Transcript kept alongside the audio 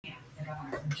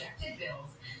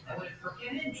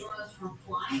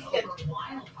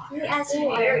He asked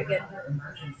me very good.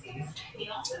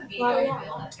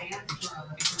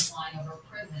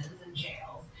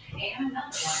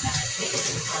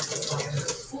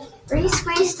 We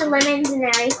squeezed the lemons and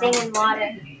everything in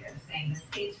water.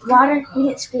 Water? We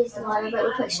didn't squeeze the water, but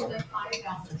we put sugar.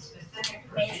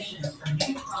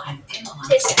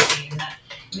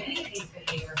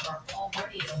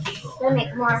 We'll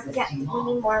make more. We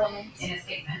need more lemons.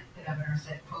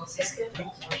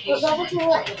 We'll go to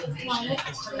what?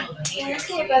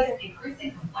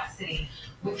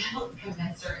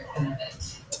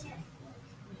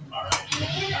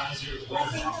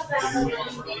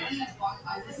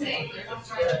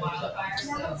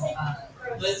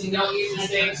 Listen, don't use the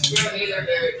same spoon either,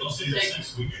 Barry.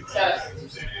 Test.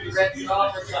 Rinse it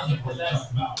off or something, because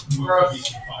that's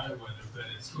gross.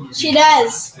 She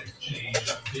does.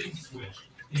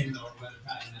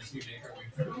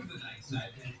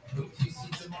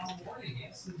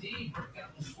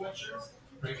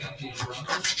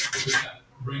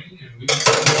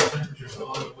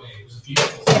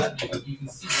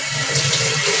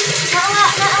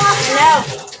 No.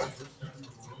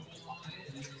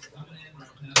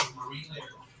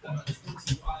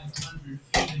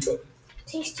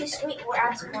 Tastes too sweet. We'll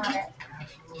add some water.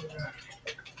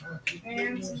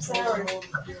 And some sour.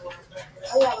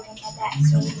 Oh yeah, we're gonna add that.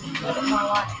 So we need a little bit more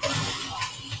water.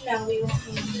 No, we won't.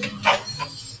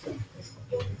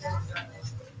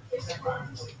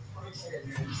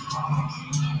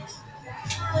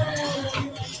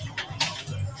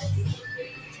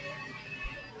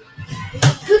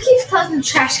 Who keeps closing the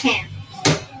trash can?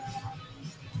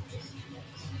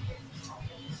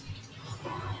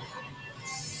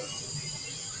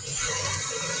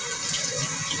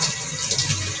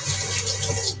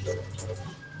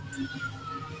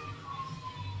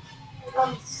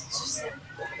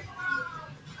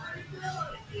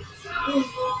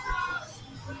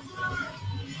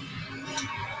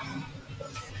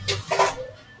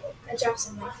 I dropped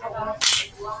some like that.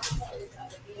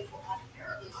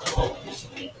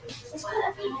 Let's put it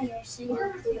up higher so you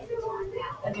don't do it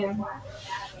again.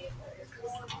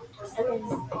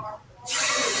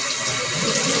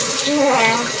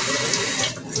 Yeah.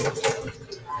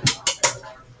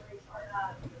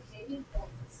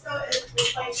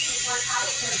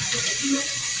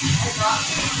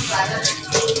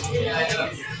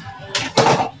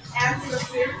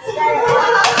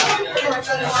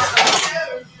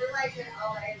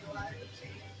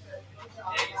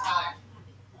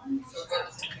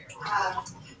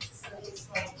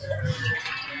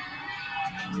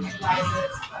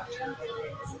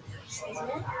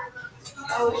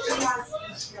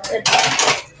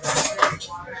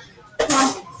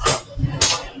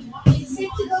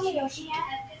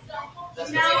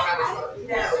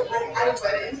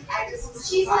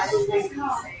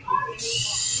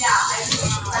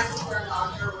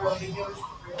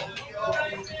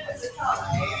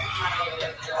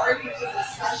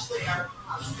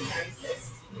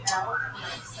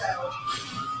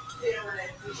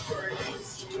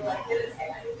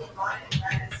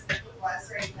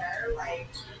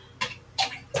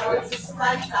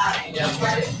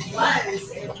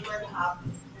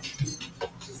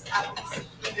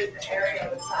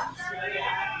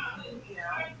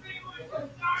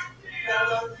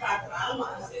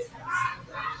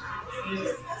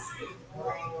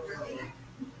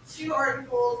 Two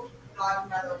articles, not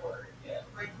another word.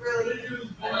 Like really.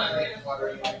 And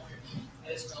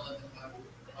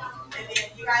then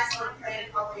you guys want to play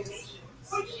a couple of games.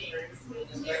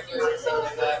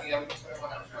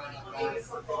 Maybe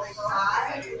something like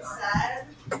that instead.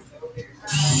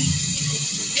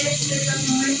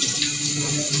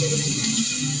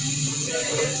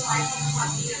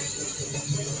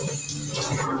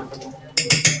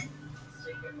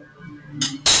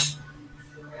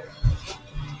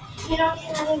 You don't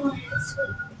need any more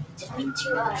sweet to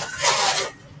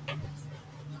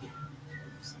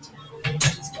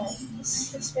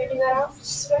Just spreading that out.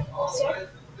 Just spread.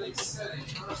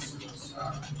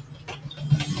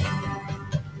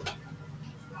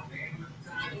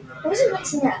 What is it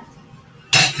mixing up?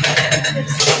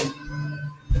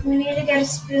 We need to get a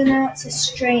spoon out to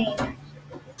strain.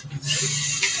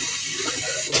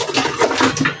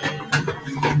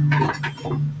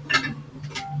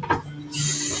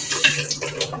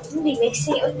 I'm going to be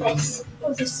mixing it with this.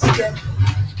 Oh, this is good.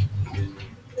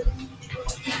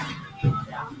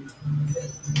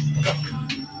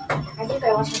 I think I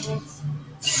washed my hands.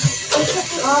 We took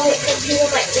all of it because we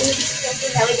were like really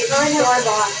disgusting that we didn't really know our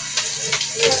box.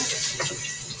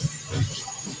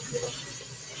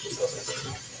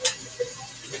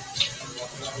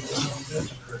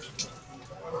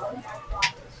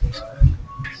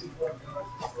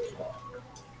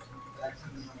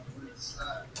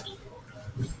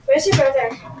 Where's your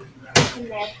brother? In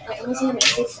there. Wait, let me see how many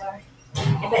seats there are.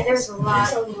 I bet there's a lot.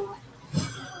 Oh,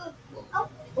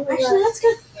 actually, that's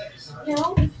good.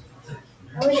 No.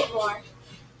 I would get more.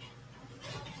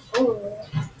 Oh.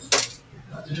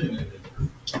 That's good.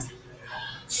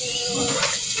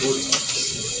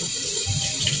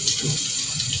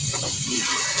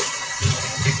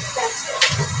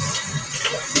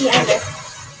 Let's see under.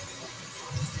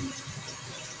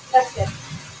 That's good.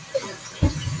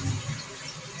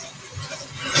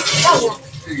 Oh,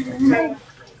 yeah.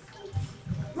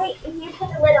 Wait, if you put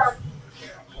the lid on.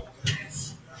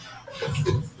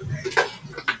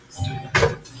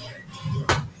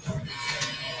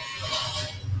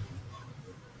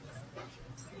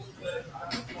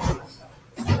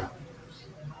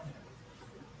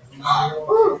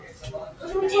 Ooh, we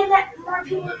can pretend that more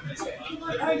people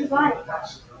already bought it.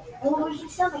 Oh, we can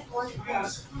still make more.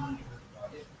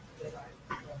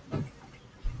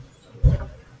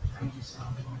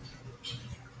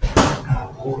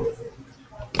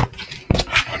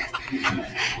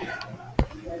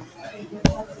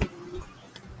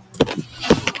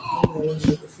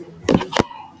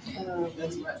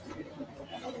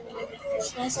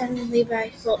 Yes, I'm gonna leave my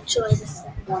fault choices.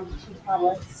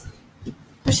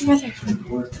 Where's your brother?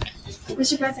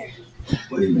 Where's your brother?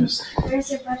 What do you miss?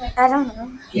 Where's your brother? I don't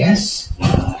know. Yes.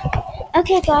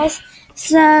 Okay, guys.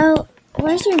 So,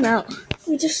 where's the remote?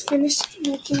 We just finished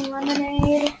making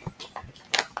lemonade.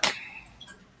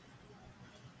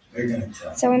 You're gonna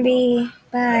tell. So, we're gonna be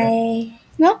bye.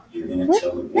 No? You're gonna What?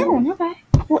 tell the No, world. not bye.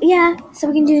 Well, yeah. So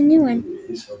we can do a new one.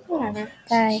 It's so Whatever.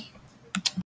 Bye.